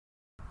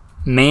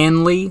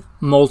Manly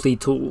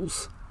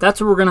multi-tools. That's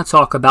what we're going to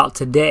talk about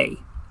today.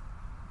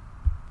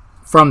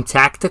 From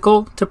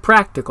tactical to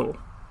practical.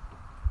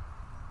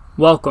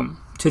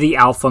 Welcome to the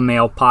Alpha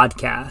Male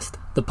Podcast,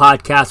 the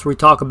podcast where we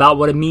talk about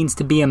what it means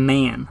to be a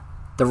man,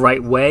 the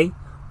right way,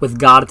 with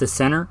God at the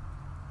center,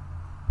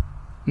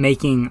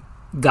 making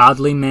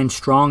godly men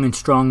strong and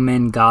strong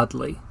men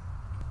godly.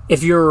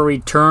 If you're a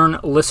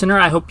return listener,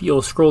 I hope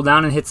you'll scroll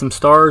down and hit some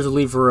stars,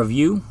 leave a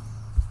review.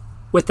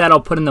 With that, I'll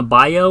put in the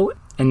bio,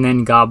 and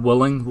then, God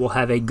willing, we'll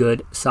have a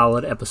good,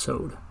 solid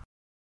episode.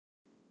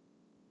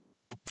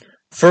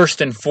 First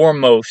and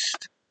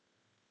foremost,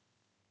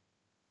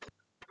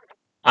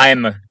 I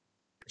am a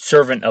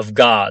servant of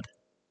God,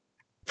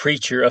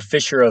 preacher, a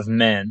fisher of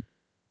men.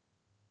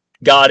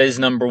 God is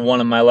number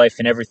one in my life,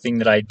 and everything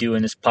that I do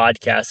in this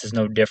podcast is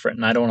no different,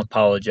 and I don't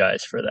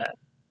apologize for that.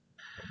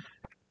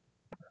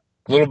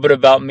 A little bit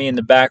about me in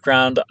the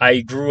background.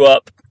 I grew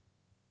up,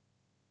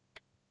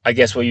 I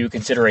guess what you would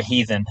consider a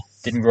heathen.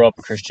 Didn't grow up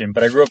a Christian,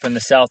 but I grew up in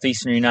the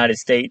southeastern United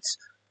States,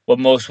 what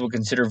most would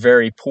consider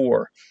very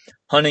poor.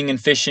 Hunting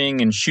and fishing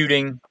and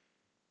shooting.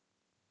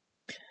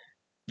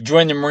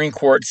 Joined the Marine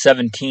Corps at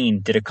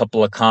 17, did a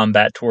couple of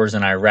combat tours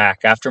in Iraq.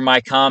 After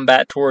my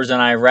combat tours in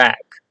Iraq,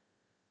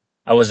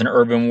 I was an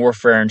urban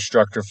warfare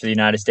instructor for the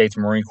United States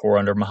Marine Corps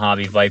under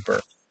Mojave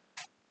Viper.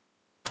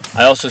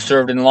 I also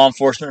served in law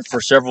enforcement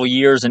for several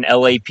years in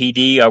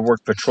LAPD. I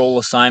worked patrol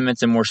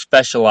assignments and more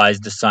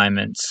specialized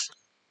assignments,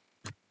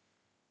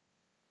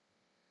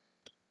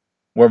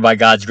 where by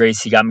God's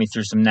grace, He got me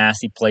through some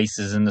nasty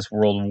places in this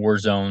world of war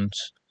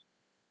zones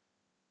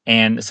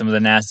and some of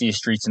the nastiest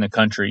streets in the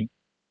country.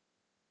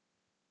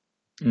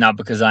 Not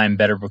because I am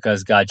better,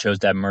 because God chose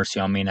to have mercy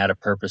on me and had a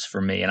purpose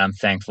for me, and I'm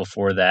thankful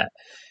for that.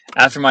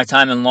 After my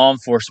time in law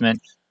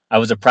enforcement, I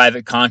was a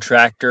private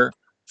contractor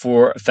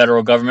for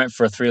federal government,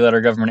 for a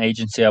three-letter government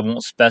agency I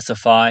won't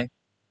specify,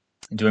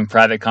 doing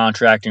private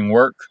contracting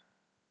work.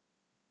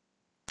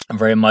 I'm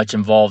very much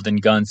involved in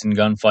guns and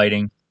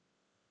gunfighting.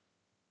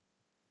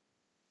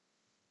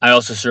 I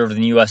also served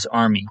in the U.S.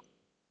 Army,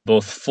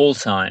 both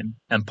full-time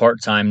and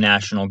part-time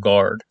National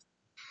Guard.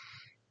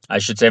 I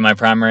should say my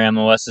primary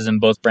MOS is in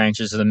both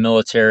branches of the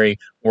military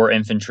or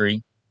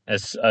infantry,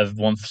 as of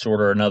one sort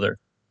or another.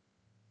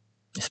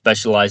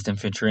 Specialized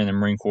infantry in the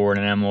Marine Corps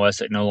and an MOS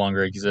that no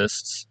longer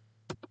exists.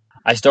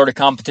 I started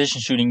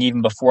competition shooting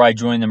even before I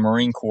joined the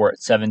Marine Corps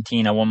at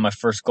 17. I won my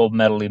first gold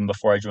medal even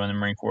before I joined the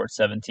Marine Corps at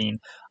 17.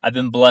 I've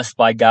been blessed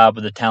by God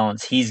with the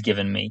talents He's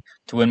given me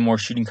to win more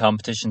shooting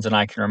competitions than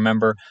I can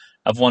remember.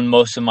 I've won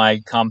most of my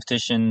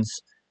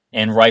competitions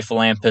in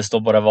rifle and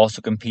pistol, but I've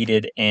also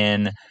competed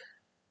in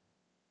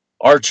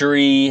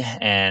archery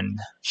and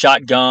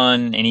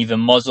shotgun and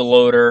even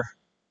muzzleloader,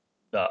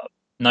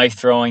 knife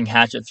throwing,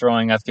 hatchet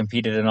throwing. I've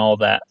competed in all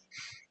that.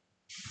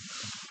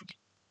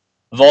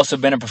 I've also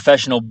been a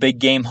professional big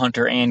game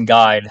hunter and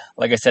guide.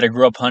 Like I said, I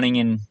grew up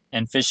hunting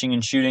and fishing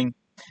and shooting.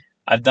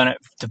 I've done it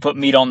to put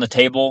meat on the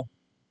table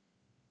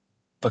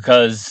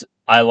because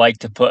I like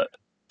to put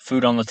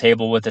food on the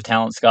table with the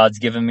talents God's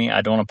given me.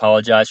 I don't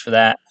apologize for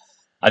that.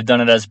 I've done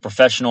it as a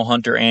professional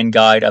hunter and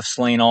guide. I've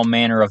slain all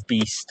manner of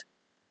beast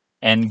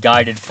and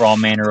guided for all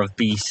manner of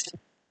beast.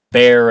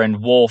 Bear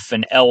and wolf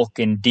and elk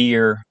and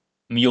deer,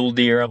 mule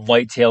deer,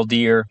 whitetail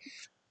deer.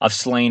 I've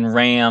slain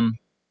ram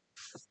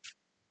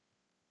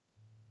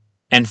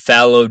and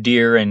fallow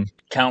deer and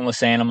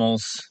countless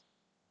animals.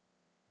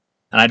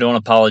 And I don't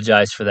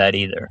apologize for that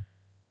either.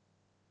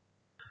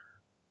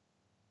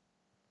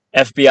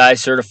 FBI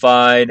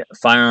certified,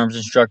 firearms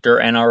instructor,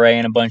 NRA,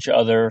 and a bunch of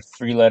other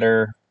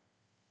three-letter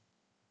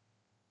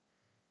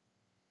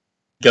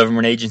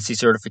government agency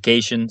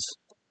certifications.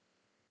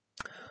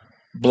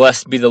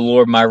 Blessed be the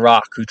Lord my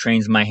rock, who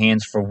trains my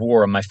hands for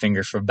war and my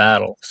fingers for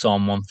battle.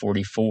 Psalm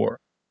 144.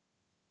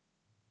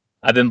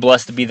 I've been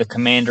blessed to be the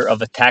commander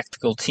of a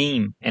tactical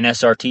team, an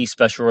SRT,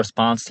 special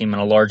response team in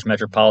a large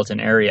metropolitan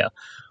area,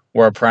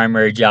 where our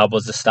primary job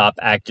was to stop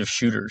active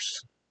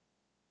shooters.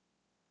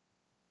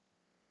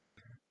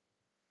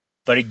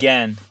 But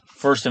again,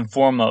 first and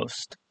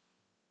foremost,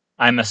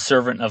 I'm a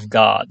servant of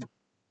God,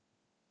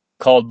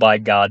 called by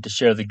God to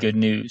share the good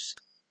news,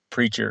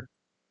 preacher,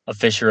 a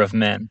fisher of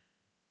men.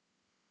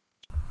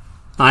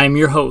 I am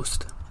your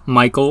host,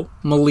 Michael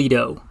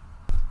Milito.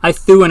 I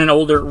threw in an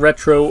older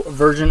retro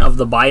version of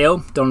the bio.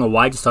 Don't know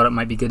why, just thought it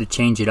might be good to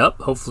change it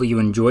up. Hopefully you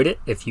enjoyed it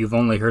if you've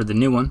only heard the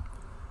new one,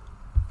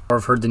 or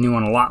have heard the new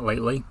one a lot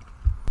lately.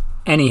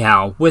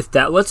 Anyhow, with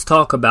that, let's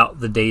talk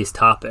about the day's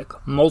topic,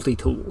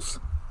 multi-tools.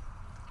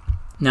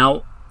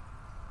 Now,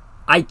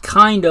 I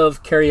kind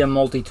of carry a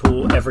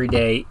multi-tool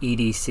everyday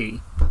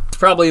EDC. It's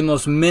probably the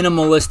most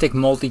minimalistic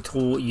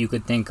multi-tool you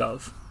could think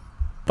of.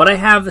 But I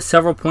have at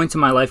several points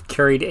in my life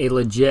carried a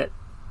legit,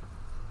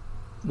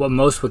 what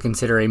most would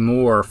consider a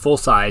more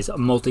full-size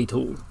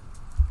multi-tool.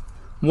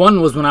 One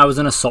was when I was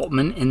an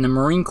assaultman in the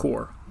Marine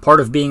Corps. Part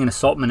of being an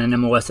assaultman in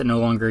MOS that no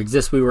longer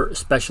exists, we were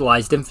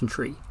specialized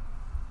infantry.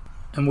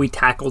 And we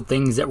tackled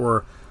things that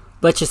were,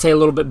 let's just say, a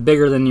little bit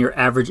bigger than your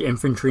average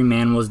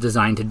infantryman was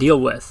designed to deal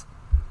with.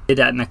 Did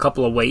that in a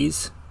couple of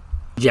ways.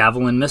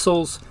 Javelin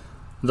missiles,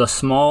 the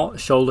small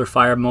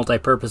shoulder-fire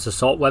multi-purpose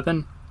assault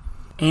weapon,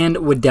 and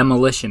with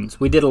demolitions.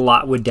 We did a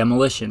lot with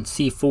demolition.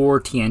 C4,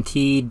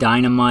 TNT,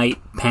 dynamite,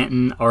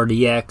 Penton,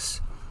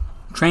 RDX.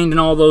 Trained in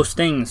all those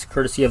things,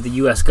 courtesy of the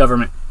U.S.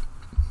 government.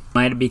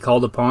 Might be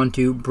called upon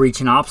to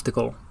breach an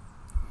obstacle,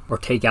 or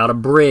take out a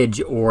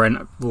bridge, or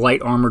a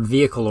light armored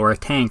vehicle, or a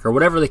tank, or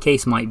whatever the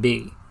case might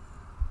be.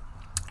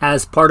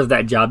 As part of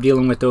that job,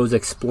 dealing with those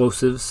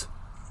explosives,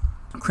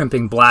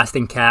 crimping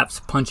blasting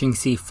caps, punching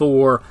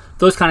C4,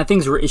 those kind of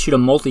things were issued a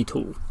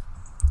multi-tool.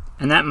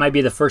 And that might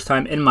be the first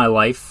time in my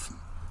life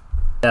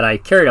that I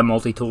carried a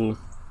multi-tool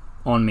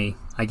on me.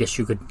 I guess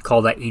you could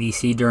call that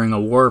EDC during a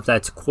war, if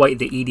that's quite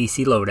the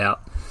EDC loadout.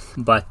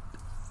 But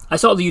I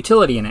saw the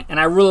utility in it, and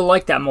I really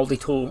liked that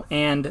multi-tool,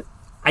 and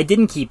I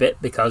didn't keep it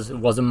because it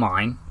wasn't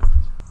mine.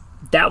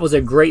 That was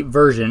a great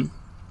version.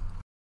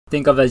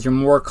 Think of as your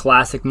more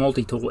classic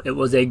multi-tool. It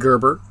was a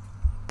Gerber.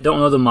 I don't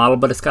know the model,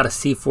 but it's got a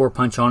C4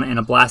 punch on it and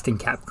a blasting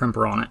cap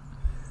crimper on it.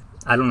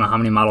 I don't know how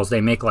many models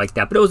they make like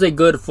that, but it was a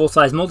good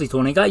full-size multi-tool,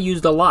 and it got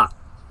used a lot.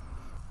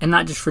 And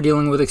not just for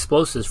dealing with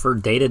explosives, for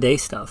day-to-day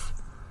stuff.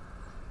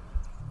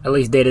 At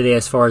least day-to-day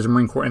as far as a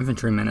Marine Corps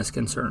infantryman is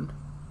concerned.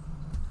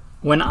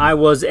 When I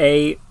was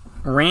a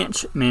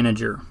ranch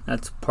manager,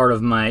 that's part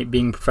of my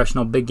being a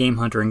professional big game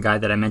hunter and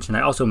guide that I mentioned,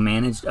 I also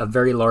managed a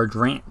very large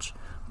ranch.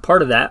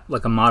 Part of that,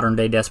 like a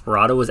modern-day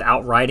Desperado, was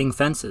outriding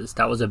fences.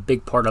 That was a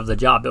big part of the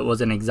job. It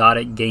was an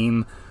exotic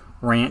game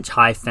ranch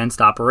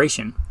high-fenced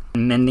operation.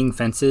 Mending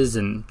fences,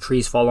 and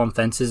trees fall on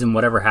fences, and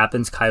whatever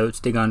happens, coyotes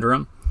dig under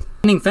them.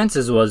 Mending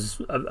fences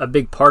was a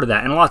big part of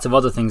that, and lots of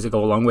other things that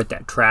go along with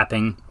that.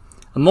 Trapping.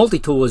 A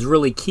multi-tool was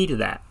really key to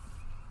that.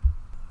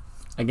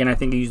 Again, I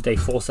think I used a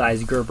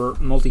full-size Gerber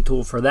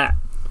multi-tool for that.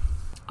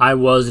 I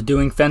was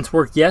doing fence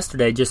work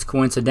yesterday, just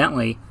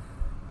coincidentally,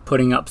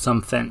 putting up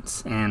some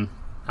fence, and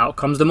out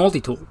comes the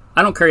multi-tool.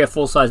 I don't carry a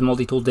full-size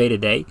multi-tool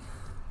day-to-day,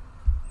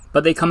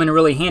 but they come in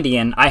really handy,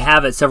 and I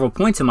have at several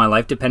points in my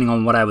life, depending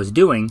on what I was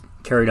doing,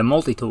 carried a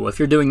multi-tool. If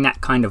you're doing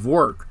that kind of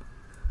work,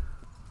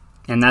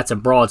 and that's a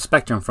broad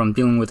spectrum from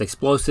dealing with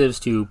explosives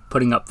to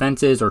putting up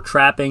fences or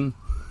trapping,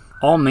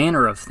 all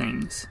manner of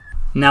things.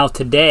 Now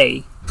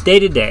today,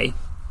 day-to-day,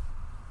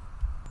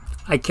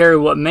 I carry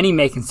what many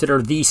may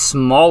consider the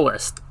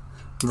smallest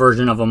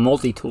version of a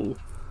multi-tool.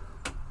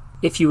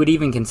 If you would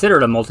even consider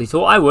it a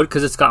multi-tool, I would,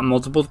 because it's got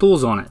multiple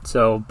tools on it.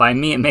 So by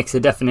me, it makes a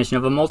definition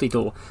of a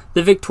multi-tool.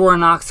 The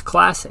Victorinox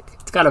Classic.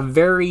 It's got a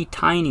very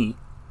tiny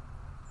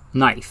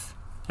knife.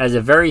 It has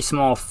a very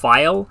small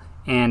file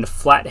and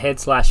flathead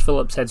 /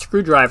 Phillips head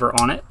screwdriver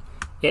on it.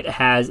 It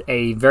has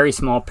a very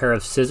small pair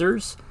of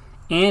scissors,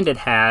 and it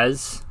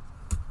has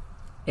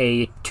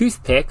a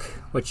toothpick,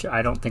 which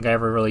I don't think I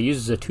ever really use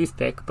as a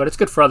toothpick, but it's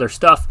good for other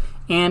stuff,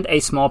 and a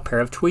small pair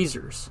of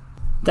tweezers.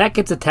 That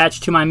gets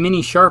attached to my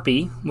mini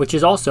Sharpie, which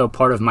is also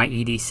part of my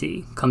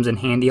EDC. Comes in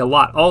handy a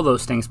lot, all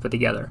those things put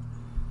together.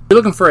 If you're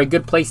looking for a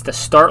good place to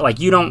start, like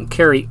you don't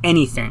carry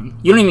anything,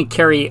 you don't even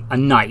carry a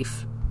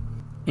knife,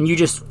 and you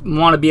just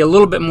want to be a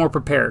little bit more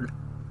prepared.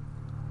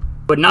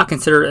 Would not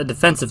consider it a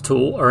defensive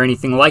tool or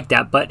anything like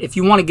that, but if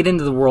you want to get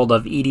into the world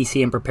of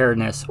EDC and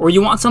preparedness, or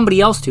you want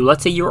somebody else to,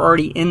 let's say you're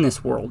already in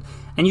this world,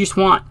 and you just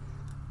want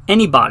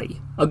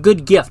anybody, a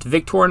good gift,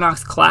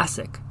 Victorinox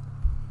Classic.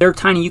 They're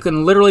tiny, you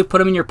can literally put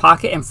them in your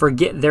pocket and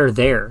forget they're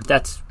there.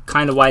 That's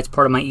kind of why it's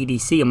part of my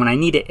EDC, and when I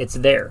need it, it's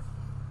there.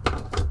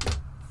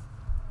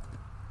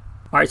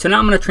 Alright, so now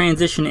I'm going to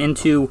transition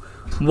into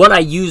what I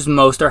use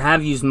most, or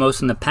have used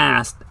most in the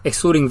past,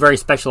 excluding very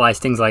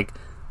specialized things like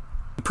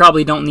you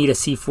probably don't need a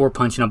C4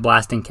 punch and a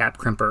blasting cap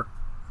crimper,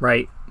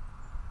 right?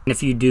 And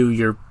if you do,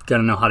 you're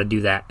going to know how to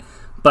do that.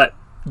 But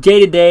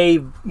day-to-day,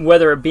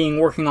 whether it being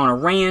working on a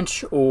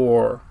ranch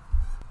or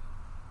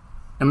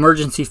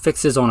emergency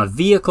fixes on a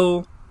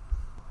vehicle,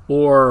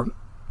 or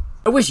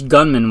I wish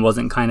gunman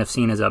wasn't kind of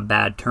seen as a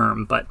bad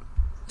term, but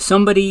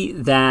somebody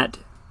that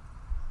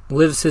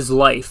lives his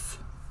life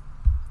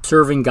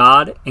serving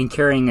God and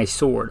carrying a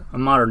sword, a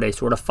modern-day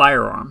sword, a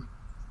firearm,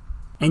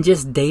 and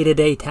just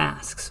day-to-day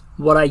tasks.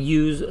 What I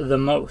use the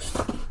most.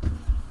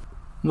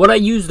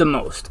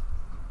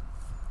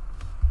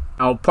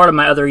 Now, part of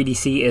my other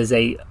EDC is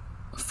a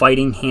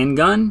fighting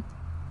handgun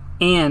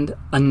and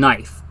a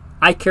knife.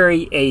 I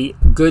carry a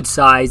good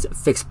size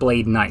fixed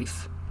blade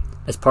knife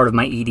as part of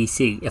my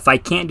EDC. If I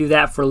can't do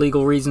that for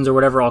legal reasons or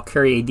whatever, I'll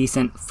carry a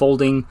decent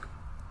folding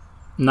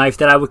knife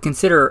that I would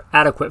consider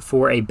adequate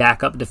for a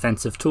backup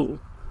defensive tool.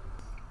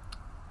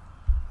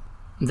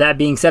 That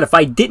being said, if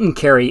I didn't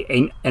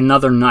carry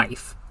another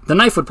knife, the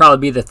knife would probably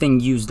be the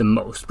thing used the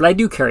most, but I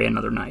do carry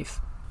another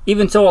knife.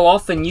 Even so, I'll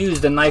often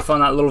use the knife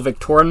on that little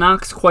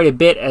Victorinox quite a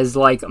bit as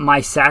like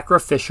my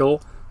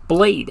sacrificial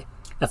blade.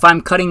 If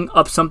I'm cutting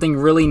up something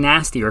really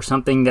nasty or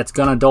something that's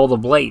gonna dull the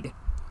blade,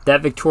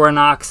 that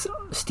Victorinox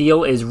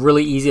steel is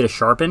really easy to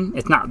sharpen.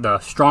 It's not the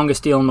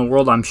strongest steel in the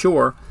world, I'm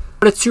sure,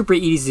 but it's super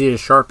easy to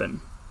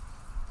sharpen.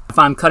 If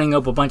I'm cutting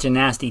up a bunch of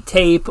nasty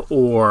tape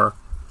or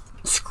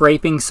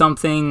scraping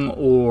something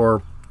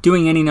or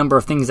doing any number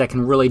of things that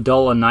can really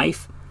dull a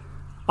knife,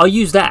 I'll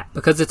use that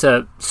because it's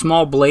a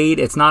small blade,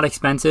 it's not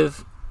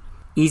expensive,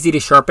 easy to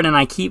sharpen, and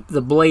I keep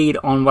the blade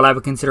on what I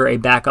would consider a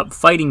backup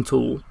fighting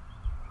tool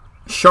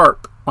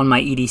sharp on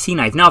my EDC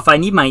knife. Now, if I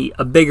need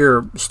a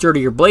bigger,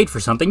 sturdier blade for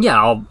something,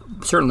 yeah, I'll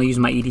certainly use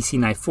my EDC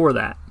knife for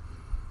that.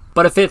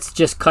 But if it's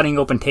just cutting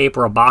open tape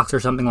or a box or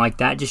something like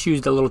that, just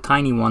use the little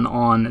tiny one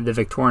on the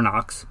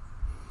Victorinox.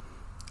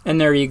 And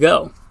there you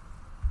go.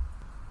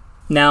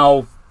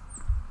 Now,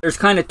 there's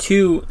kind of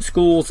two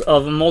schools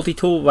of a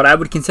multi-tool. What I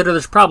would consider,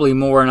 there's probably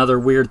more and other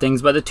weird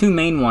things, but the two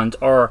main ones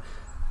are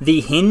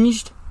the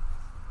hinged,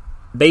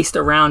 based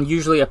around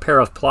usually a pair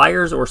of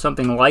pliers or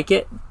something like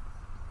it,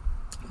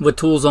 with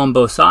tools on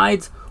both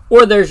sides,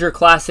 or there's your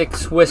classic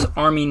Swiss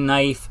Army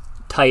knife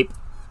type,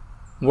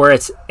 where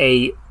it's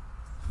a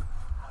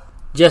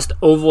just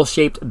oval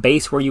shaped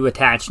base where you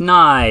attach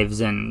knives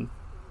and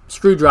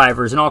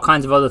screwdrivers and all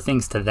kinds of other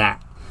things to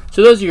that.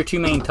 So those are your two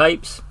main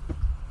types.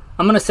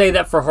 I'm going to say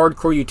that for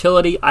hardcore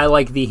utility, I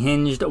like the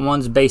hinged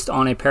ones based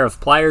on a pair of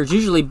pliers,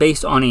 usually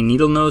based on a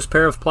needle nose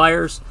pair of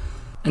pliers.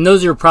 And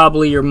those are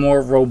probably your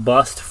more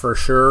robust, for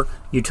sure,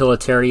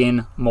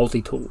 utilitarian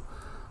multi-tool.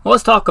 Well,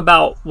 let's talk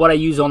about what I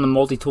use on the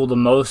multi-tool the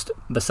most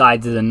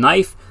besides the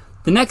knife.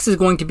 The next is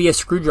going to be a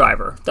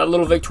screwdriver. That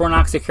little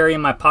Victorinox I carry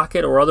in my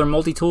pocket or other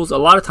multi-tools, a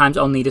lot of times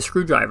I'll need a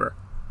screwdriver.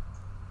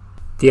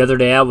 The other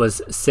day I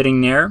was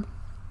sitting there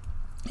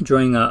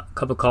enjoying a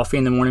cup of coffee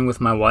in the morning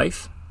with my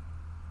wife,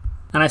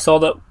 and I saw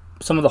that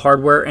some of the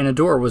hardware in a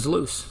door was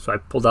loose. So I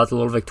pulled out the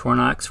little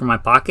Victorinox from my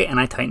pocket and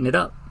I tightened it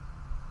up.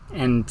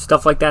 And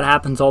stuff like that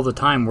happens all the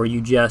time where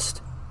you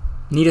just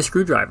need a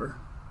screwdriver,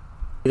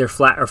 either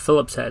flat or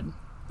Phillips head.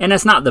 And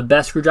that's not the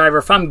best screwdriver.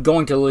 If I'm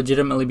going to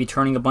legitimately be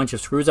turning a bunch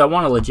of screws, I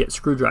want a legit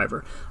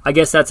screwdriver. I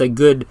guess that's a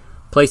good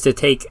place to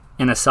take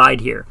an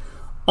aside here.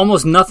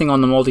 Almost nothing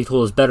on the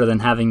multi-tool is better than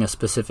having a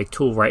specific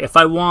tool, right? If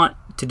I want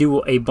to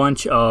do a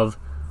bunch of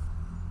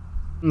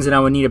things that I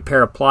would need a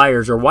pair of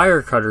pliers or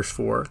wire cutters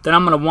for, then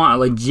I'm going to want a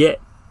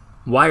legit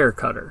wire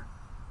cutter.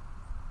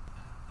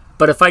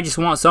 But if I just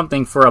want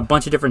something for a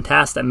bunch of different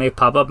tasks that may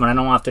pop up and I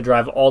don't have to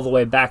drive all the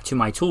way back to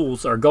my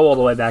tools or go all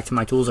the way back to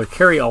my tools or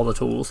carry all the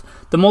tools,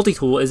 the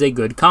multi-tool is a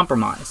good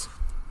compromise.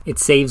 It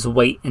saves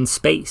weight and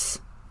space.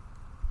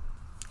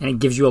 And it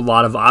gives you a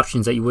lot of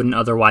options that you wouldn't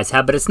otherwise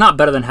have, but it's not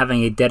better than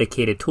having a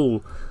dedicated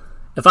tool.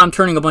 If I'm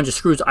turning a bunch of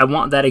screws, I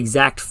want that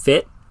exact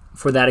fit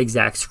for that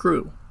exact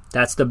screw.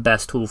 That's the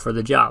best tool for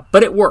the job,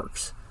 but it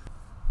works.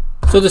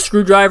 So the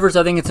screwdrivers,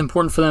 I think it's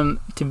important for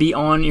them to be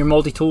on your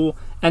multi-tool.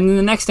 And then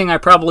the next thing I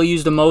probably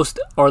use the most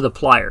are the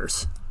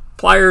pliers.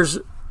 Pliers,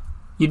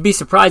 you'd be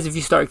surprised if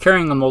you start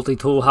carrying a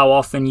multi-tool how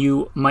often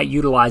you might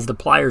utilize the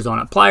pliers on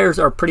it. Pliers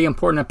are pretty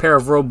important, a pair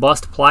of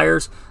robust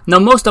pliers. Now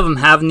most of them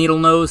have needle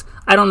nose.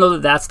 I don't know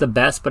that that's the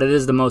best, but it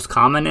is the most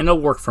common and it'll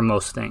work for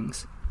most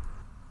things.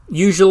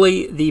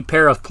 Usually the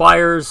pair of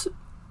pliers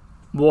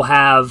will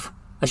have,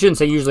 I shouldn't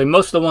say usually,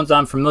 most of the ones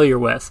I'm familiar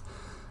with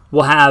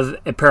will have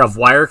a pair of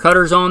wire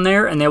cutters on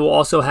there, and they will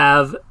also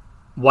have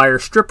wire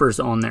strippers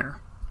on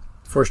there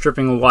for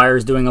stripping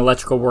wires, doing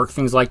electrical work,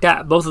 things like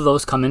that. Both of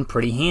those come in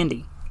pretty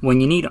handy when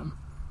you need them.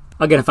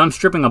 Again, if I'm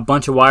stripping a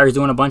bunch of wires,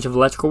 doing a bunch of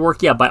electrical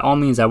work, yeah, by all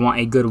means I want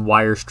a good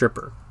wire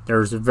stripper.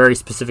 There's very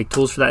specific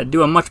tools for that to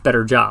do a much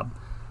better job.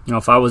 You know,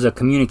 if I was a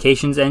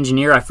communications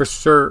engineer, I for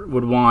sure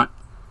would want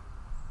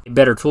a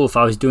better tool if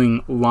I was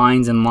doing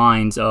lines and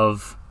lines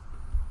of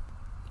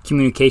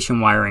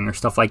communication wiring or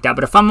stuff like that.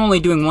 But if I'm only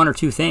doing one or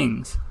two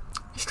things,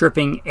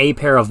 stripping a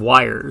pair of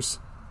wires,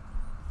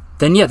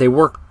 then yeah, they'll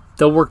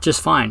work just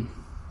fine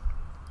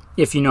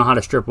if you know how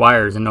to strip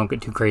wires and don't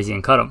get too crazy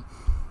and cut them.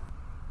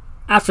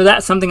 After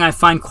that, something I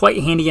find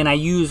quite handy and I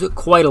use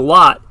quite a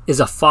lot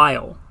is a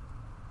file.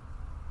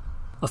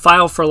 A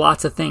file for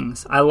lots of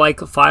things. I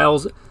like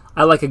files.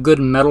 I like a good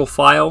metal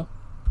file.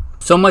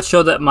 So much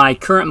so that my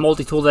current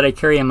multi-tool that I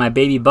carry in my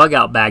baby bug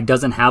out bag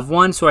doesn't have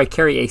one, so I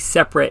carry a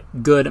separate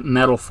good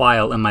metal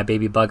file in my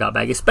baby bug out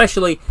bag,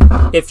 especially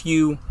if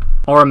you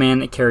are a man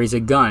that carries a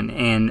gun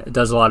and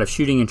does a lot of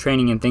shooting and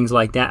training and things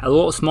like that. A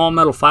little small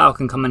metal file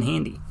can come in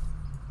handy.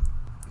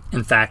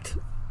 In fact,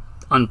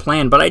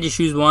 unplanned, but I just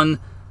used one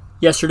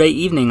yesterday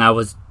evening. I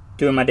was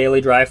doing my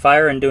daily dry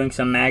fire and doing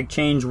some mag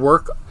change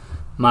work.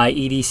 My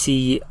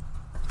EDC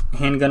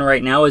handgun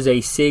right now is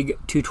a SIG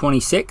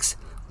 226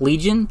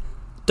 Legion.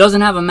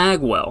 Doesn't have a mag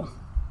well.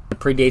 It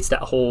predates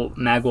that whole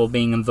mag well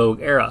being in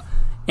vogue era.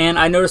 And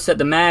I noticed that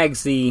the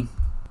mags, the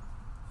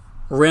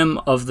rim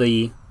of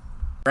the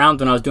round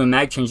when I was doing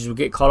mag changes would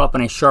get caught up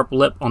in a sharp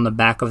lip on the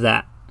back of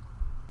that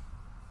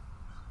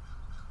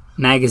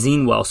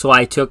magazine well. So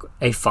I took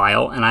a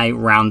file and I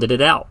rounded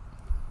it out.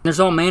 There's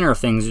all manner of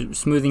things,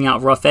 smoothing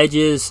out rough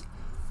edges.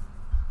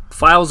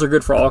 Files are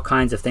good for all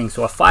kinds of things.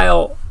 So a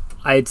file,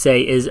 I'd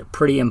say, is a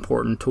pretty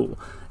important tool.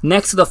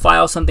 Next to the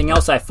file, something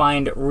else I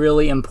find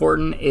really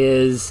important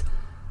is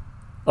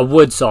a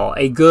wood saw,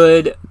 a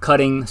good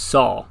cutting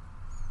saw.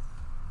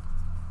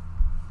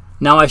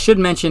 Now I should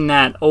mention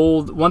that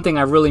one thing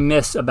I really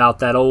miss about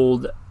that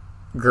old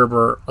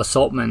Gerber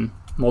Assaultman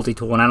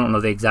multi-tool, and I don't know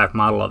the exact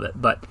model of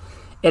it, but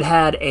it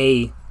had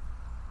a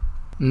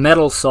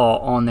metal saw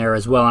on there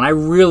as well. And I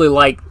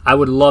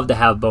would love to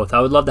have both. I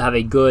would love to have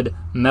a good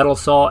metal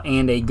saw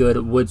and a good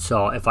wood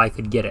saw if I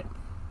could get it.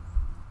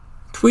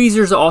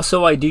 Tweezers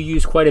also I do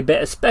use quite a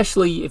bit,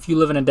 especially if you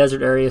live in a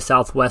desert area,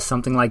 Southwest,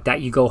 something like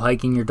that. You go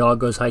hiking, your dog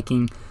goes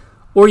hiking,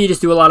 or you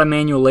just do a lot of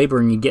manual labor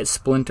and you get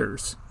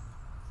splinters.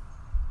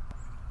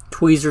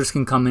 Tweezers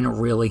can come in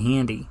really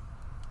handy.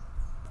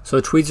 So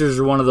tweezers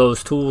are one of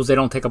those tools. They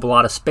don't take up a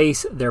lot of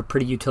space. They're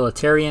pretty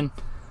utilitarian.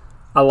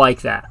 I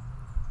like that.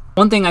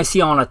 One thing I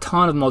see on a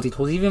ton of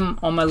multi-tools, even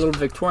on my little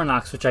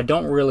Victorinox, which I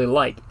don't really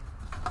like,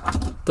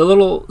 the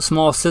little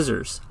small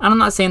scissors. And I'm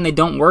not saying they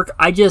don't work.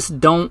 I just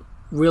don't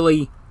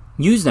really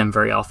use them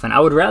very often.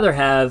 I would rather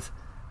have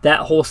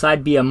that whole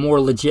side be a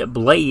more legit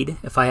blade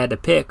if I had to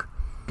pick,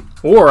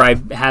 or I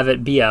have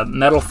it be a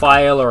metal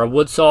file or a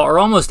wood saw or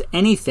almost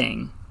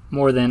anything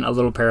more than a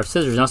little pair of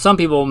scissors. Now some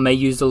people may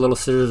use the little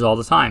scissors all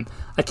the time.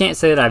 I can't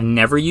say that I've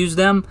never used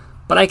them,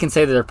 but I can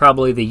say that they're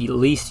probably the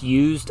least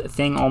used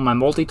thing on my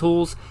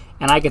multi-tools,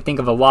 and I can think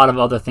of a lot of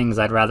other things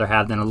I'd rather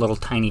have than a little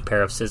tiny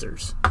pair of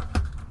scissors.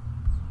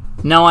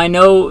 Now I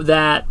know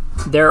that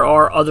there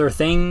are other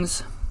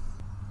things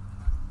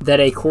that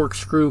a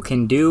corkscrew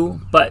can do,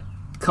 but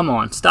come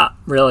on, stop,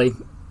 really.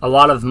 A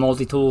lot of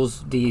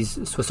multi-tools,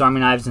 these Swiss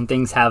Army knives and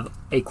things, have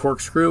a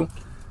corkscrew.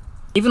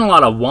 Even a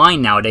lot of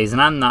wine nowadays, and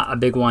I'm not a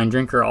big wine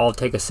drinker, I'll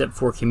take a sip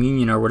for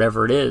communion or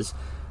whatever it is.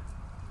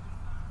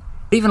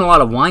 Even a lot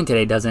of wine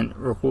today doesn't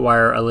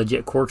require a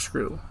legit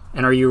corkscrew.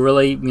 And are you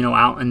really,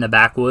 out in the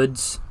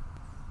backwoods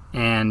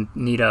and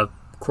need a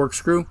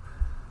corkscrew?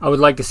 I would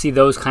like to see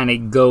those kind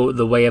of go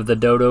the way of the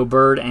dodo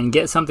bird and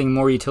get something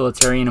more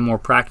utilitarian and more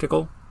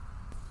practical.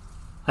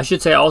 I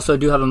should say I also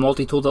do have a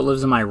multi-tool that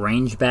lives in my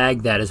range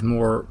bag that is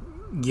more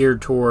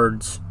geared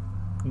towards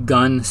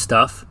gun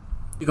stuff.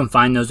 You can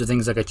find those with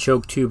things like a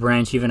choke tube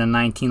wrench, even a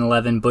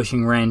 1911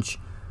 bushing wrench.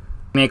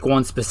 Make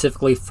one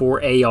specifically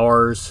for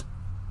ARs.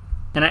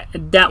 And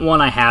that one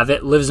I have,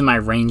 it lives in my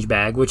range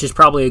bag, which is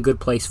probably a good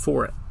place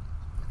for it.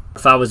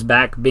 If I was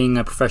back being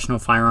a professional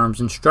firearms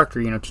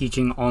instructor,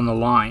 teaching on the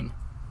line,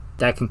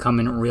 that can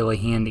come in really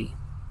handy.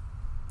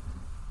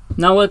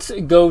 Now let's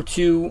go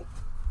to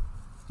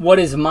what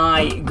is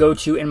my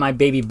go-to in my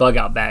baby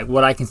bug-out bag,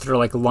 what I consider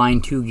like line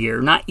 2 gear.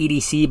 Not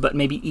EDC, but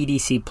maybe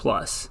EDC+.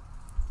 If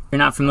you're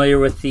not familiar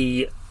with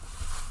the,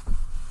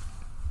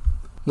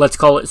 let's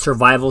call it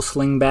survival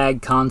sling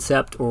bag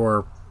concept,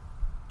 or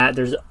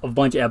there's a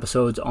bunch of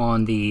episodes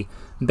on the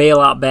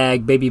bailout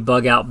bag, baby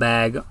bug-out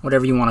bag,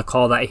 whatever you want to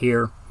call that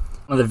here.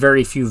 One of the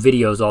very few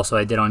videos also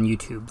I did on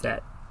YouTube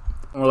that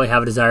I don't really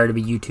have a desire to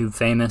be YouTube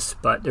famous,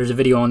 but there's a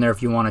video on there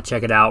if you want to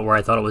check it out where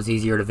I thought it was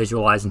easier to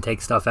visualize and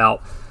take stuff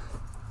out.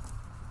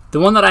 The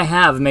one that I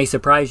have may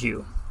surprise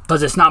you,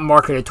 because it's not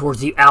marketed towards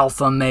the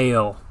alpha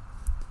male.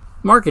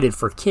 Marketed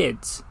for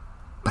kids,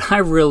 but I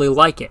really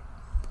like it.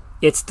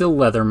 It's the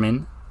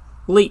Leatherman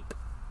Leap.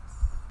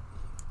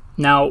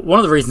 Now, one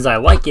of the reasons I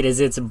like it is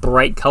it's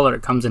bright color.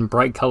 It comes in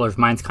bright colors.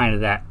 Mine's kind of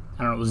that,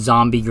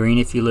 zombie green,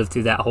 if you lived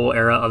through that whole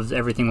era of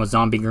everything was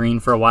zombie green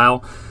for a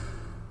while.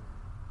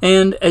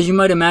 And as you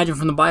might imagine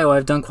from the bio,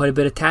 I've done quite a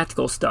bit of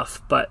tactical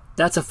stuff, but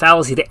that's a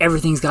fallacy that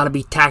everything's got to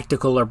be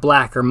tactical or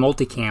black or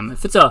multicam.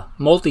 If it's a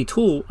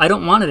multi-tool, I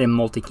don't want it in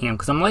multicam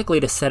because I'm likely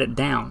to set it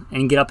down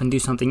and get up and do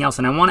something else,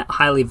 and I want it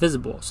highly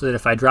visible so that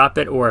if I drop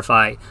it or if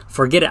I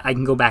forget it, I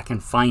can go back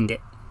and find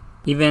it.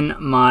 Even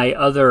my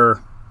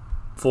other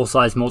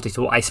full-size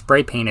multi-tool, I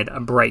spray painted a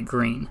bright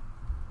green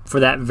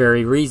for that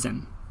very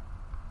reason.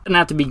 It doesn't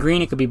have to be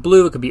green, it could be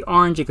blue, it could be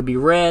orange, it could be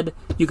red.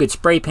 You could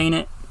spray paint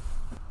it.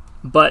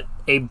 But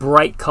a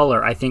bright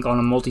color, I think, on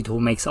a multi-tool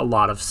makes a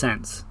lot of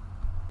sense.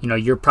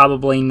 You're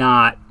probably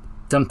not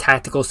some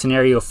tactical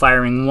scenario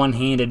firing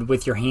one-handed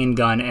with your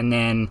handgun and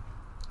then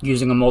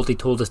using a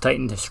multi-tool to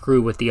tighten the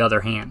screw with the other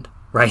hand,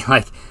 right?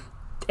 Like,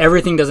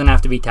 everything doesn't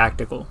have to be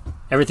tactical.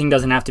 Everything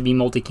doesn't have to be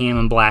multicam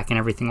and black and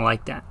everything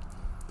like that.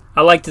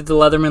 I like that the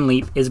Leatherman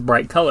Leap is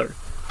bright colored.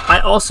 I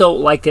also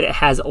like that it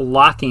has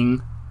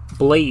locking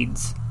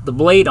blades. The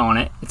blade on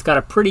it, it's got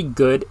a pretty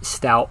good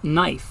stout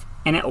knife,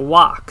 and it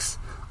locks.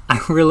 I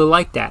really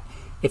like that.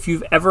 If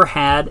you've ever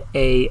had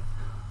a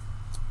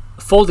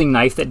folding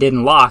knife that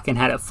didn't lock and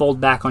had it fold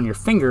back on your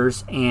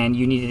fingers and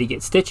you needed to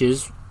get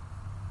stitches,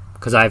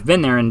 because I've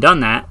been there and done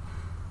that,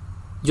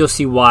 you'll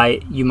see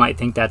why you might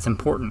think that's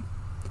important.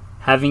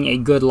 Having a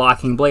good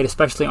locking blade,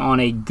 especially on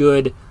a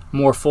good,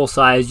 more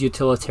full-size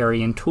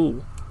utilitarian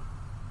tool.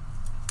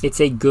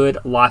 It's a good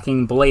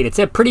locking blade. It's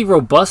a pretty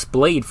robust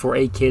blade for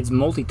a kid's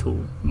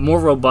multi-tool. More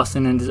robust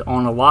than it is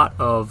on a lot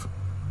of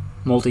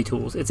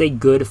multi-tools. It's a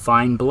good,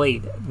 fine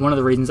blade. One of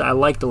the reasons I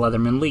like the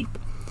Leatherman Leap.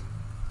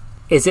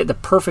 Is it the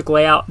perfect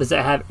layout? Does it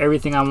have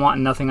everything I want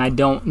and nothing I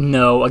don't?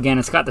 No. Again,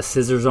 it's got the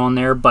scissors on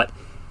there, but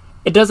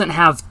it doesn't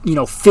have,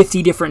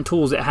 50 different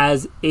tools. It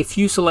has a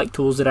few select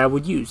tools that I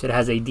would use. It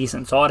has a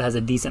decent saw. It has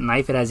a decent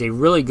knife. It has a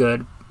really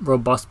good,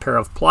 robust pair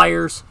of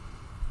pliers,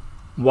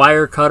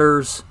 wire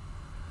cutters,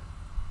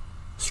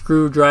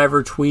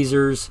 screwdriver,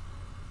 tweezers,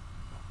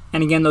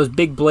 and again, those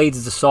big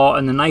blades, the saw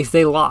and the knife,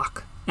 they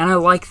lock. And I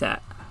like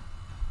that.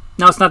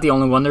 Now, it's not the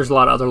only one. There's a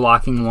lot of other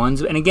locking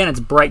ones. And again, it's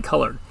bright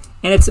colored.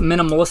 And it's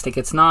minimalistic.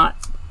 It's not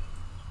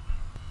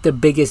the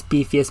biggest,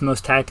 beefiest,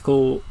 most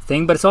tactical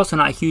thing, but it's also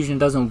not huge and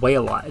doesn't weigh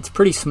a lot. It's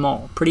pretty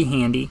small, pretty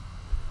handy.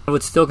 I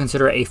would still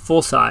consider it a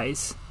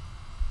full-size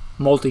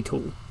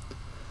multi-tool.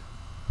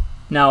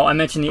 Now, I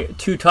mentioned the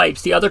two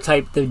types. The other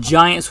type, the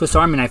giant Swiss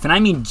Army knife, and I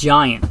mean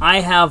giant.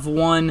 I have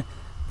one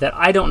that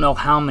I don't know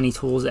how many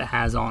tools it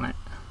has on it.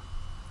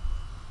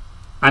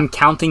 I'm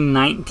counting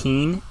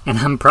 19, and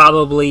I'm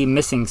probably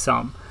missing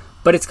some.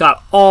 But it's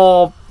got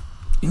all,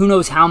 who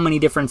knows how many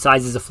different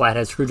sizes of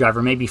flathead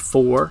screwdriver, maybe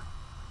 4.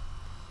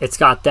 It's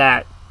got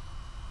that,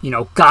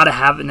 gotta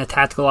have it in a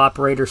tactical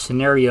operator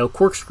scenario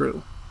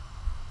corkscrew.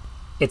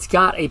 It's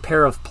got a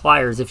pair of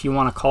pliers, if you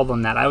want to call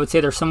them that. I would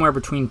say they're somewhere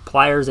between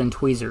pliers and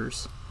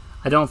tweezers.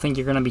 I don't think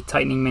you're going to be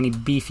tightening many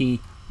beefy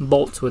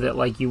bolts with it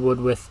like you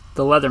would with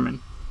the Leatherman.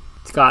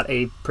 It's got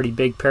a pretty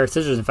big pair of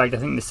scissors. In fact, I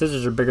think the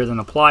scissors are bigger than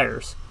the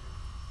pliers.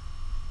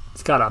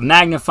 It's got a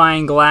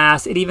magnifying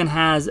glass. It even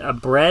has a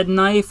bread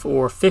knife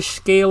or fish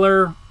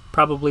scaler.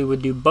 Probably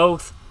would do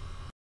both.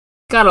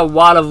 Got a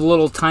lot of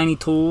little tiny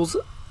tools.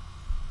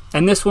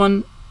 And this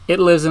one, it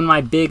lives in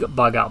my big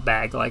bug out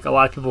bag. Like a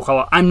lot of people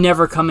call it, I'm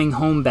never coming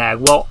home bag.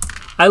 Well,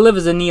 I live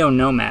as a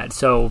neo-nomad,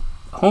 so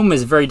home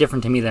is very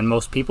different to me than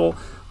most people.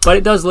 But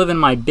it does live in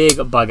my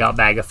big bug out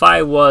bag. If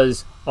I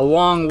was a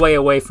long way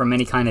away from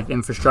any kind of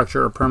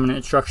infrastructure or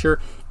permanent structure,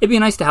 it'd be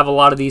nice to have a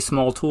lot of these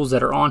small tools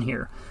that are on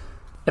here.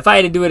 If I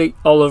had to do it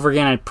all over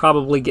again, I'd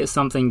probably get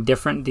something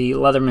different. The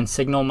Leatherman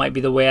Signal might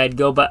be the way I'd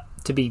go, but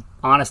to be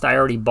honest, I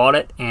already bought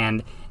it,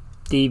 and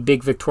the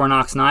big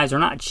Victorinox knives are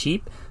not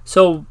cheap,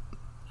 so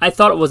I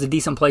thought it was a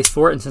decent place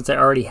for it, and since I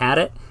already had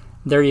it,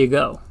 there you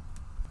go.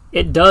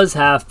 It does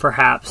have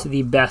perhaps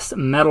the best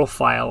metal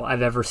file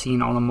I've ever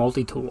seen on a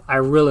multi-tool. I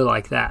really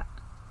like that.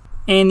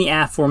 And the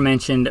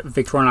aforementioned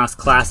Victorinox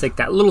Classic,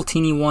 that little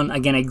teeny one.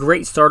 Again, a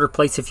great starter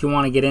place if you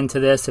want to get into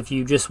this, if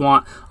you just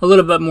want a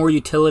little bit more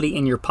utility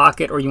in your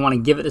pocket, or you want to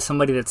give it to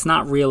somebody that's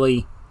not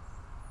really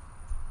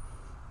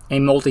a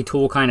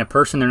multi-tool kind of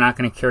person. They're not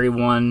going to carry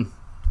one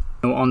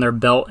on their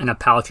belt in a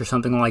pouch or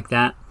something like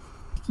that.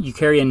 You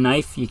carry a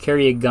knife, you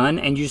carry a gun,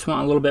 and you just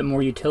want a little bit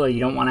more utility.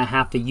 You don't want to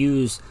have to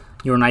use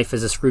your knife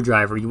as a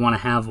screwdriver. You want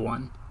to have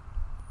one.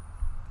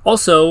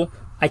 Also,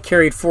 I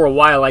carried for a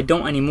while. I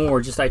don't anymore,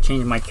 just I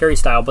changed my carry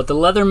style. But the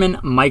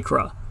Leatherman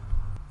Micra.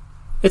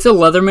 It's a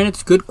Leatherman.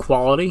 It's good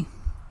quality.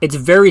 It's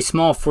very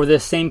small for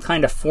this same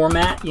kind of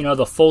format,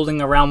 the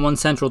folding around one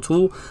central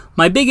tool.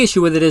 My big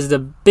issue with it is the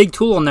big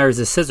tool on there is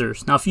the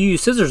scissors. Now, if you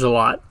use scissors a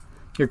lot,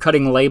 you're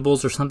cutting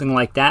labels or something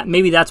like that,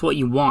 maybe that's what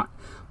you want.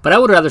 But I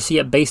would rather see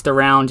it based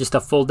around just a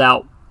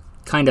fold-out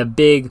kind of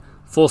big,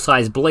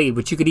 full-size blade,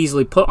 which you could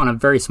easily put on a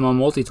very small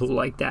multi-tool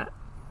like that.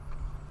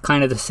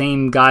 Kind of the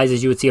same guise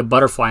as you would see a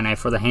butterfly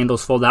knife where the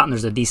handles fold out and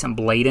there's a decent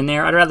blade in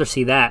there. I'd rather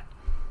see that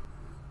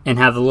and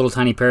have a little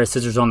tiny pair of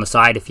scissors on the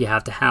side if you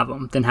have to have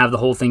them, than have the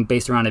whole thing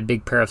based around a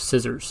big pair of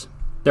scissors.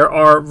 There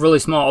are really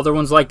small other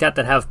ones like that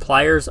that have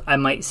pliers. I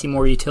might see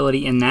more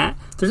utility in that.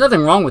 There's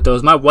nothing wrong with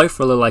those. My wife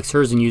really likes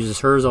hers and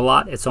uses hers a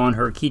lot. It's on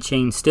her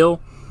keychain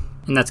still,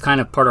 and that's kind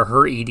of part of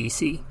her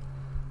EDC.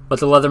 But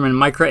the Leatherman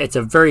Micra, it's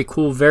a very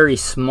cool, very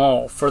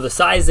small. For the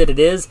size that it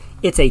is,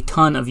 it's a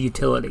ton of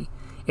utility.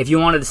 If you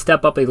wanted to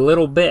step up a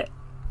little bit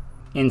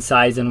in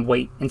size and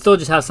weight and still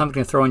just have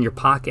something to throw in your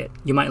pocket,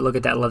 you might look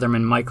at that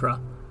Leatherman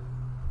Micra.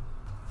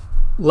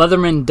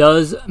 Leatherman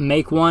does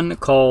make one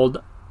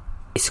called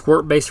a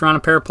squirt based around a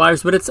pair of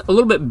pliers, but it's a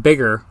little bit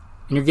bigger,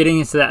 and you're getting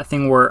into that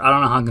thing where I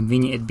don't know how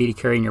convenient it'd be to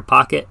carry in your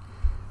pocket.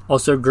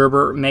 Also,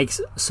 Gerber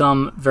makes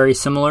some very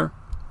similar.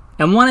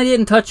 And one I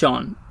didn't touch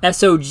on,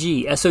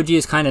 SOG. SOG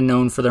is kind of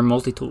known for their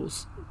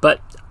multi-tools, but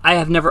I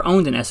have never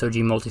owned an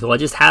SOG multi-tool. I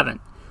just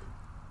haven't.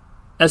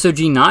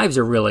 SOG knives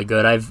are really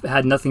good. I've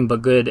had nothing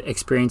but good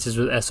experiences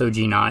with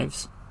SOG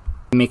knives.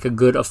 They make a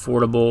good,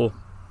 affordable,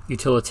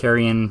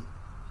 utilitarian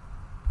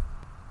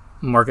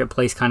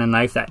marketplace kind of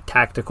knife, that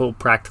tactical,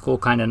 practical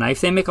kind of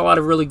knife. They make a lot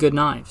of really good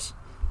knives.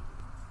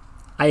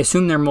 I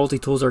assume their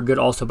multi-tools are good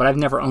also, but I've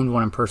never owned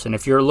one in person.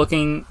 If you're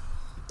looking,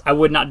 I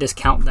would not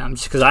discount them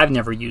just because I've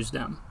never used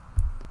them.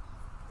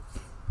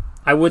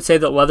 I would say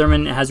that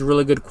Leatherman has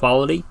really good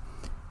quality,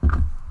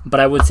 but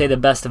I would say the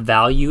best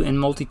value in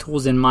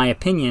multi-tools, in my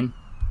opinion,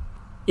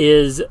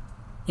 is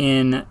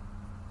in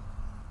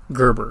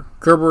Gerber.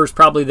 Gerber is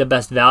probably the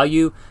best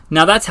value.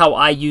 Now, that's how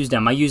I use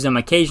them. I use them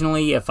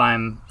occasionally if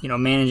I'm,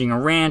 managing a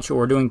ranch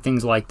or doing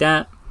things like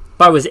that.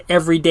 If I was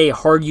everyday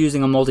hard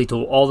using a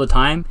multi-tool all the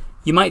time,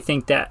 you might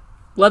think that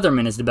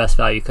Leatherman is the best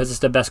value because it's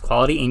the best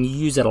quality and you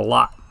use it a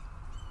lot.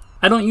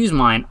 I don't use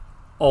mine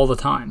all the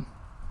time.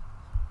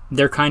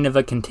 They're kind of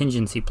a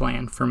contingency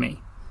plan for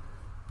me.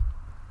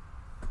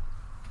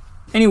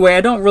 Anyway,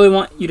 I don't really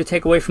want you to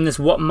take away from this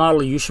what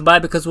model you should buy,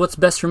 because what's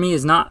best for me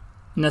is not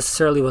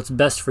necessarily what's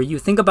best for you.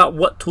 Think about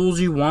what tools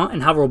you want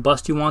and how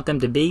robust you want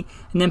them to be,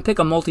 and then pick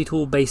a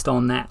multi-tool based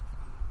on that.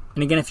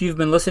 And again, if you've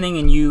been listening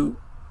and you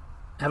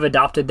have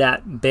adopted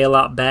that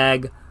bailout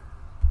bag,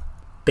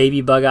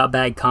 baby bug out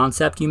bag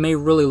concept, you may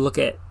really look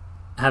at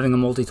having a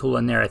multi-tool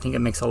in there. I think it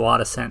makes a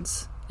lot of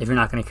sense if you're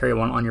not going to carry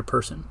one on your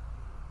person.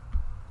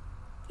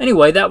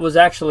 Anyway, that was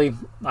actually,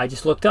 I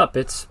just looked up.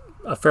 It's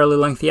a fairly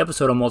lengthy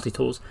episode on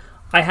multi-tools.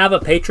 I have a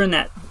patron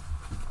that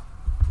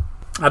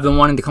I've been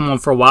wanting to come on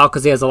for a while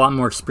because he has a lot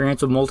more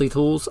experience with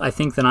multi-tools, I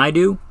think, than I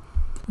do.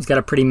 He's got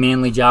a pretty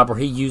manly job where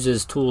he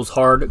uses tools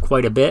hard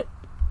quite a bit,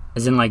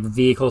 as in like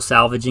vehicle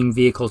salvaging,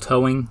 vehicle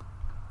towing,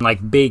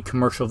 like big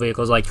commercial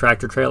vehicles like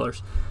tractor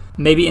trailers.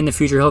 Maybe in the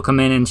future he'll come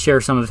in and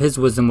share some of his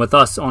wisdom with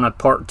us on a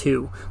part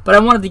 2. But I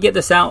wanted to get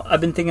this out.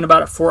 I've been thinking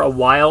about it for a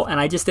while, and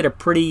I just did a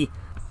pretty...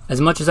 As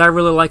much as I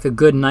really like a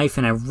good knife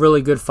and a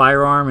really good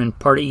firearm and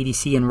part of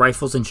EDC and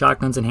rifles and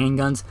shotguns and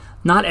handguns,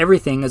 not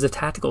everything is a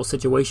tactical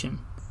situation.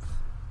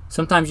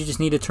 Sometimes you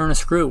just need to turn a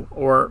screw,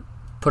 or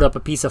put up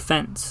a piece of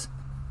fence,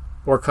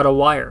 or cut a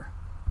wire,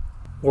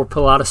 or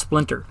pull out a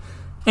splinter.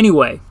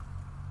 Anyway,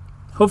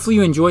 hopefully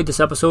you enjoyed this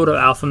episode of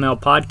Alpha Male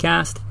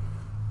Podcast.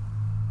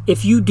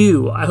 If you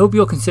do, I hope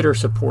you'll consider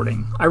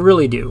supporting. I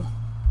really do.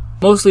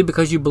 Mostly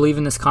because you believe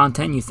in this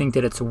content and you think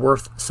that it's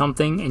worth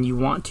something and you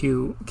want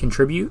to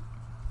contribute.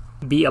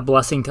 Be a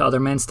blessing to other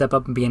men, step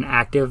up and be an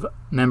active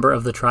member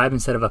of the tribe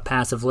instead of a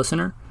passive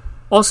listener.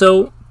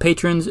 Also,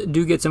 patrons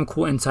do get some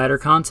cool insider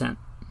content.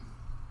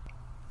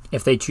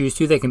 If they choose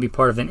to, they can be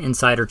part of an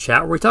insider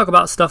chat where we talk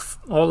about stuff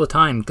all the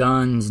time.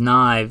 Guns,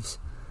 knives,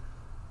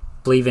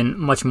 even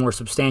much more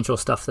substantial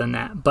stuff than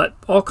that. But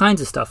all kinds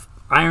of stuff.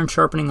 Iron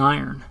sharpening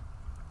iron.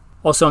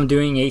 Also, I'm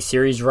doing a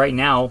series right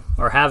now,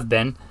 or have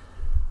been,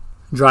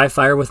 Dry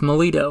Fire with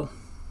Milito.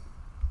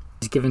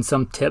 He's given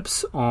some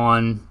tips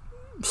on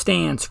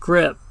stance,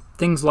 grip,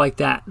 things like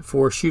that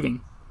for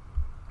shooting.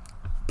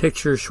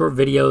 Pictures, short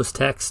videos,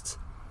 texts.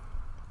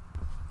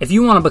 If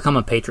you want to become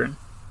a patron,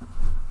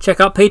 check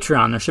out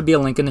Patreon. There should be a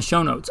link in the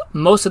show notes.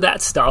 Most of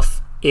that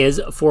stuff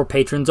is for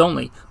patrons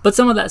only, but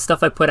some of that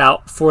stuff I put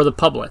out for the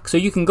public. So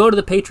you can go to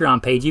the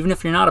Patreon page, even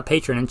if you're not a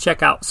patron, and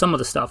check out some of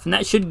the stuff. And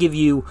that should give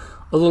you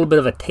a little bit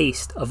of a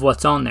taste of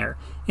what's on there,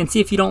 and see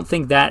if you don't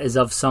think that is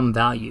of some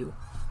value.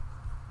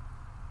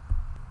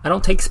 I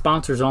don't take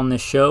sponsors on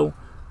this show.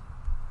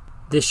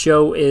 This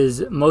show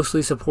is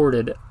mostly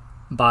supported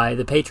by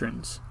the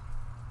patrons.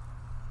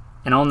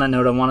 And on that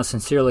note, I want to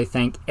sincerely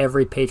thank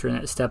every patron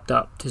that stepped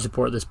up to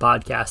support this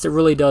podcast. It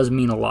really does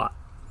mean a lot.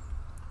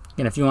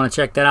 And if you want to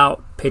check that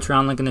out,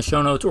 Patreon link in the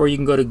show notes, or you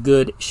can go to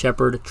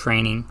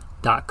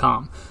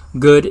goodshepherdtraining.com.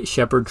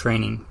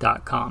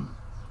 goodshepherdtraining.com.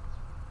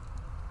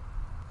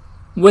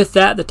 With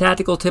that, the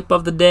tactical tip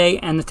of the day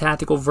and the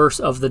tactical verse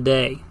of the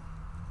day.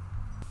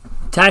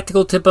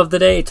 Tactical tip of the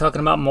day,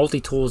 talking about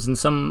multi-tools and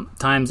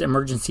sometimes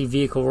emergency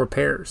vehicle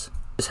repairs.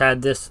 Just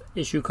had this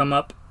issue come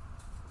up.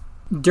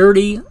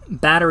 Dirty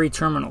battery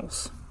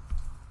terminals.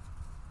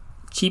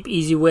 Cheap,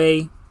 easy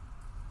way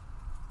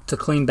to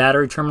clean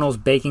battery terminals: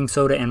 baking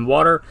soda and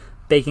water.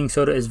 Baking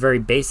soda is very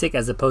basic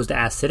as opposed to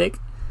acidic.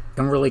 You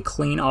can really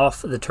clean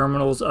off the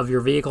terminals of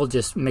your vehicle.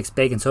 Just mix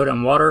baking soda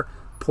and water,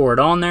 pour it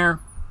on there,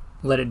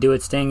 let it do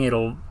its thing.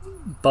 It'll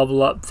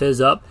bubble up, fizz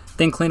up.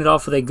 Then clean it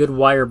off with a good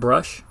wire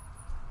brush.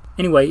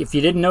 Anyway, if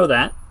you didn't know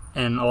that,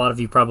 and a lot of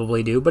you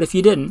probably do, but if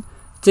you didn't,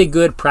 it's a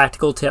good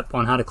practical tip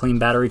on how to clean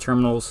battery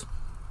terminals.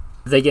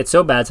 If they get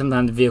so bad,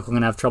 sometimes the vehicle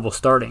can have trouble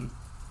starting.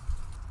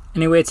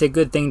 Anyway, it's a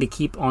good thing to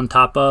keep on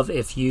top of.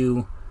 If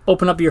you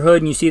open up your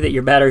hood and you see that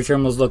your battery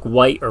terminals look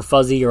white or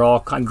fuzzy or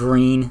all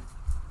green, you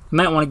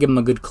might want to give them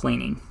a good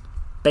cleaning.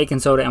 Baking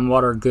soda and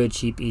water are a good,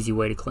 cheap, easy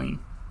way to clean.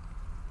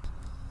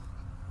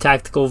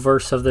 Tactical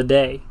verse of the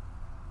day.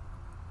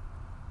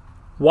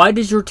 Why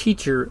does your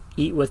teacher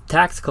eat with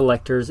tax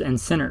collectors and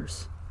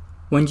sinners?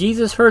 When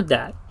Jesus heard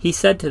that, he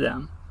said to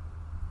them,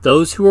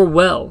 those who are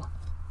well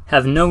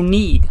have no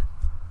need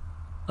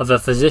of a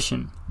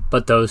physician,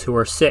 but those who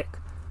are sick.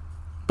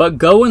 But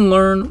go and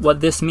learn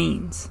what this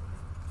means.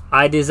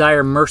 I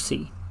desire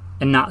mercy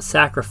and not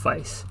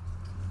sacrifice.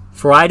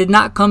 For I did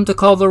not come to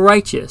call the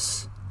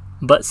righteous,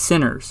 but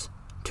sinners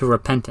to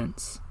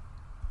repentance.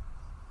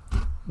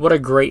 What a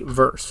great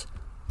verse.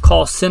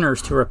 Call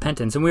sinners to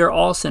repentance. And we are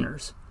all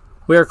sinners.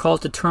 We are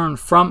called to turn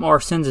from our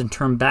sins and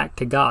turn back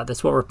to God.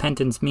 That's what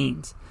repentance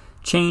means.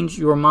 Change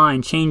your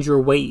mind, change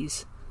your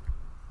ways.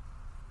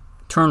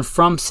 Turn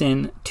from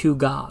sin to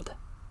God.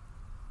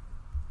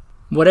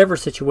 Whatever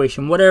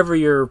situation, whatever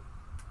your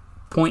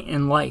point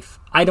in life,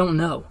 I don't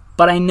know.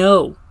 But I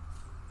know.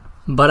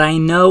 But I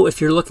know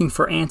if you're looking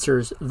for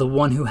answers, the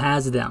one who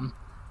has them,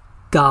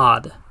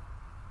 God.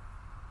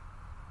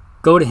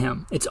 Go to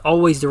Him. It's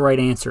always the right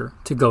answer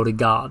to go to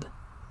God.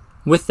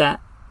 With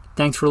that,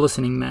 thanks for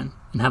listening, men,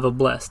 and have a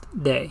blessed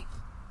day.